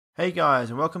Hey guys,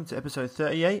 and welcome to episode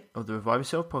 38 of the Revive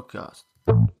Yourself podcast.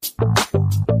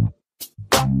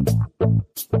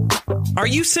 Are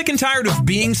you sick and tired of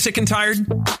being sick and tired?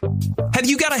 Have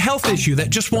you got a health issue that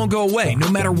just won't go away no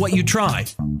matter what you try?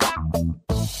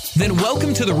 Then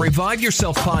welcome to the Revive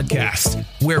Yourself podcast,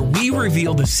 where we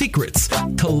reveal the secrets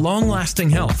to long-lasting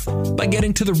health by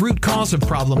getting to the root cause of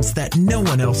problems that no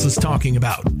one else is talking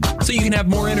about. So you can have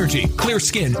more energy, clear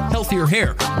skin, healthier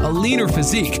hair, a leaner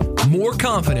physique, more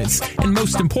confidence, and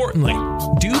most importantly,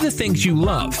 do the things you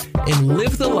love and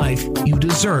live the life you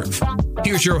deserve.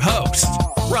 Here's your host,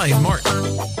 Ryan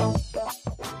Martin.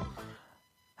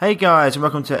 Hey guys, and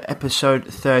welcome to episode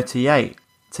 38.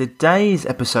 Today's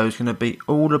episode is going to be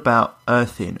all about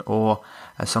earthing, or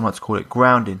as some like to call it,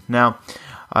 grounding. Now,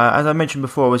 as I mentioned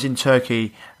before, I was in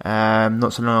Turkey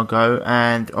not so long ago,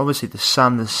 and obviously the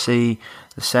sun, the sea,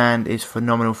 the sand is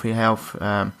phenomenal for your health.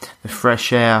 The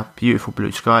fresh air, beautiful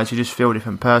blue skies, you just feel a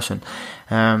different person.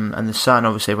 And the sun,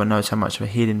 obviously everyone knows how much of a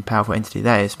healing, powerful entity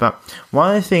that is. But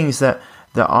one of the things that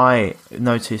I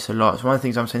notice a lot, one of the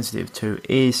things I'm sensitive to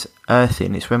is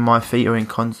earthing. It's when my feet are in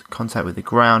contact with the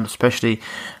ground, especially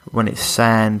when it's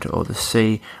sand or the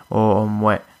sea or on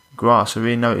wet grass. I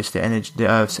really notice the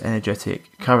Earth's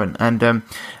energetic current. And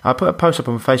I put a post up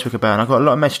on Facebook about it, and I got a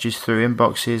lot of messages through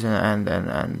inboxes and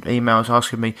emails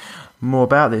asking me more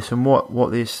about this and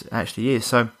what this actually is.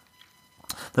 So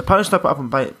the post I put up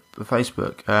on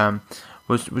Facebook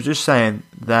was just saying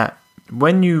that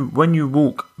when you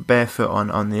walk barefoot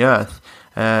on the earth,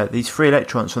 these free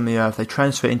electrons from the earth, they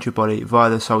transfer into your body via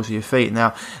the soles of your feet.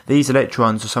 Now, these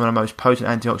electrons are some of the most potent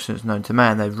antioxidants known to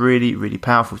man. They're really, really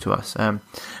powerful to us.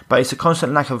 But it's a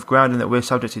constant lack of grounding that we're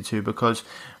subjected to because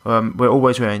we're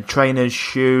always wearing trainers,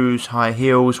 shoes, high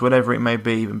heels, whatever it may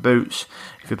be, even boots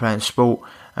if you're playing sport.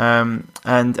 And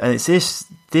it's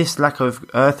this lack of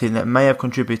earthing that may have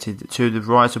contributed to the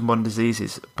rise of modern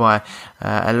diseases by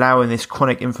allowing this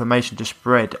chronic inflammation to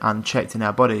spread unchecked in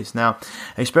our bodies. Now,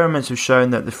 experiments have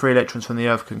shown that the free electrons from the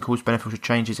earth can cause beneficial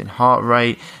changes in heart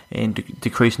rate, in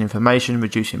decreasing inflammation,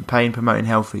 reducing pain, promoting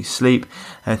healthy sleep,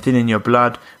 thinning your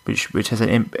blood, which has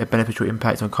a beneficial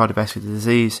impact on cardiovascular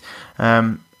disease.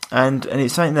 And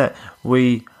it's something that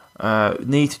we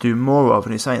need to do more of,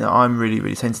 and it's something that I'm really,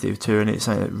 really sensitive to, and it's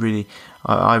something that really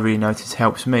I really notice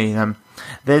helps me.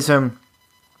 There's if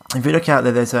you look out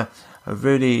there, there's a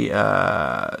really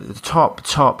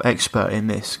top expert in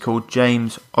this called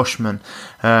James Oschman,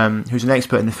 who's an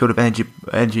expert in the field of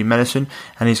energy medicine,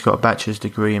 and he's got a bachelor's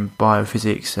degree in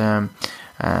biophysics and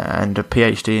a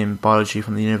PhD in biology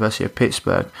from the University of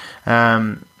Pittsburgh.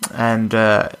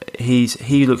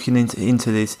 He's looking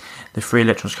into this, the free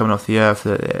electrons coming off the earth,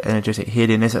 the energetic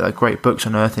healing. There's great books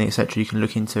on earthing, etc. you can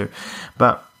look into,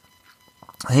 but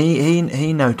he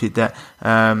noted that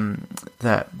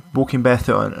that walking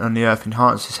barefoot on the earth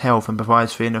enhances health and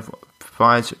provides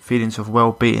feelings of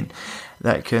well-being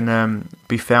that can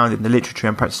be found in the literature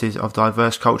and practices of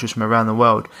diverse cultures from around the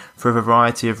world for a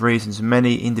variety of reasons.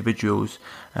 Many individuals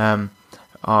are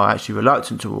actually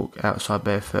reluctant to walk outside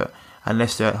barefoot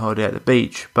unless they're at the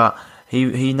beach, but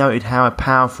he noted how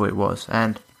powerful it was,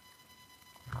 and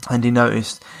he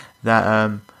noticed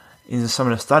that in some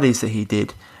of the studies that he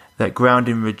did, that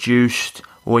grounding reduced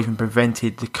or even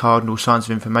prevented the cardinal signs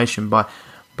of inflammation by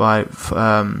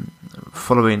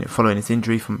following its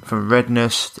injury from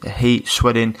redness, heat,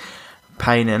 sweating,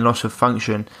 pain, and loss of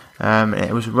function.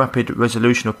 It was a rapid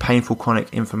resolution of painful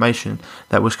chronic inflammation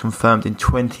that was confirmed in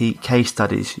 20 case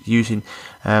studies using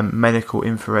medical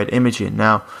infrared imaging.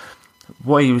 Now,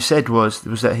 what he said was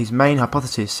that his main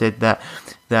hypothesis said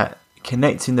that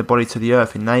connecting the body to the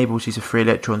earth enables these free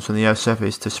electrons from the earth's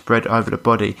surface to spread over the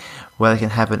body, where they can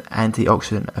have an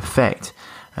antioxidant effect.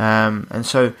 And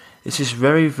so it's just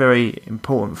very, very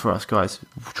important for us, guys.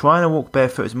 Trying to walk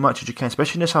barefoot as much as you can,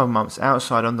 especially in the summer months,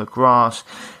 outside on the grass,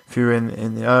 if you're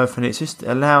in the earth, and it just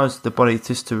allows the body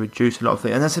just to reduce a lot of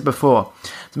things. And as I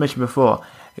mentioned before,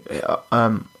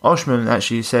 Oshman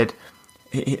actually said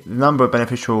the number of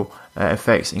beneficial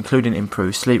effects, including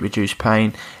improved sleep, reduced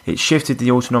pain. It shifted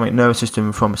the autonomic nervous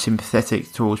system from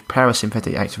sympathetic towards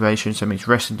parasympathetic activation, so it means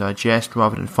rest and digest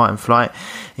rather than fight and flight.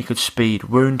 It could speed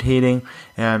wound healing.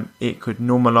 It could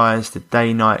normalise the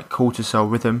day-night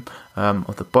cortisol rhythm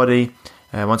of the body.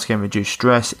 Once again, reduce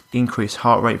stress, increase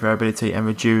heart rate variability, and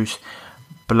reduce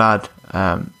blood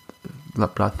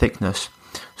thickness.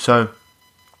 So,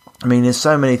 I mean, there's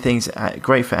so many things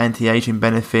great for anti-aging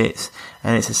benefits,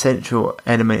 and it's an essential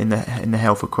element in the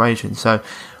health equation. So,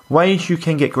 ways you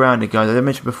can get grounded, guys. As I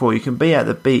mentioned before, you can be at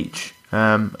the beach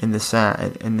in the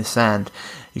sand.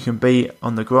 You can be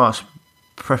on the grass,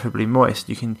 preferably moist.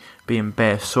 You can be in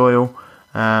bare soil.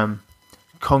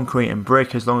 concrete and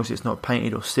brick, as long as it's not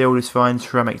painted or sealed, is fine.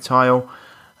 Ceramic tile.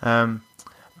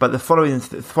 But the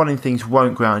following things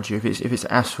won't ground you. If it's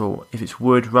asphalt, if it's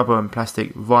wood, rubber and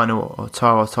plastic, vinyl or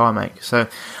tile or tarmac. So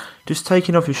just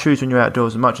taking off your shoes when you're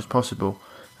outdoors as much as possible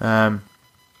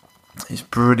is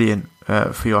brilliant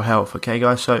for your health. Okay,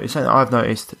 guys. So it's something that I've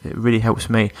noticed. It really helps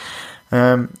me.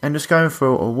 And just going for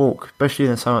a walk, especially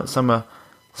in the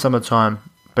summertime,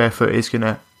 barefoot is going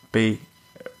to be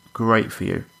great for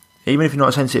you. Even if you're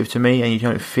not sensitive to me and you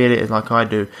don't feel it like I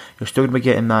do, you're still going to be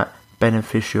getting that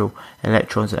beneficial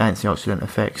electrons and antioxidant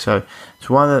effect. So it's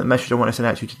one of the messages I want to send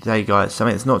out to you today, guys.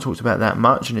 Something that's not talked about that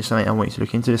much, and it's something I want you to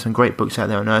look into. There's some great books out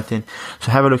there on earthing, so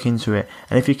have a look into it.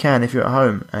 And if you can, if you're at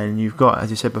home and you've got,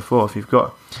 as you said before, if you've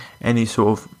got any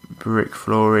sort of brick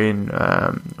flooring,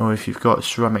 or if you've got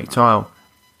ceramic tile,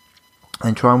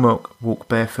 then try and walk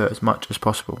barefoot as much as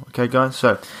possible. Okay, guys.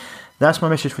 So that's my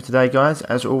message for today, guys.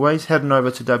 As always, head on over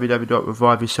to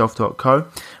www.reviveyourself.co.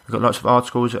 We've got lots of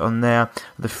articles on there.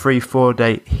 The free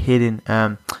 4-day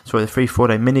the free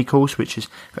 4-day mini course, which is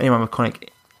for anyone with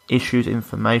chronic issues,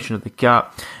 inflammation of the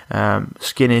gut,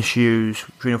 skin issues,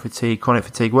 adrenal fatigue, chronic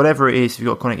fatigue, whatever it is. If you've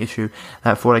got a chronic issue,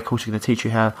 that 4-day course is going to teach you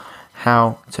how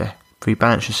to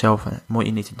rebalance yourself and what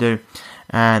you need to do.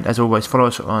 And as always, follow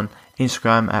us on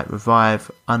Instagram at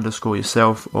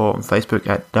revive_yourself, or on Facebook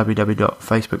at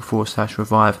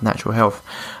www.facebook.com/revive natural health.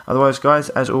 Otherwise, guys,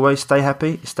 as always, stay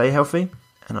happy, stay healthy,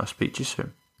 and I'll speak to you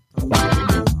soon.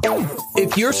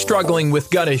 If you're struggling with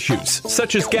gut issues,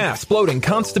 such as gas, bloating,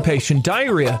 constipation,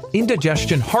 diarrhea,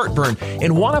 indigestion, heartburn,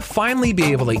 and want to finally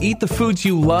be able to eat the foods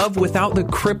you love without the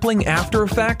crippling after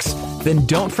effects, then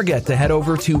don't forget to head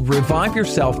over to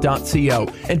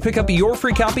reviveyourself.co and pick up your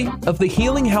free copy of The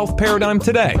Healing Health Paradigm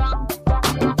today.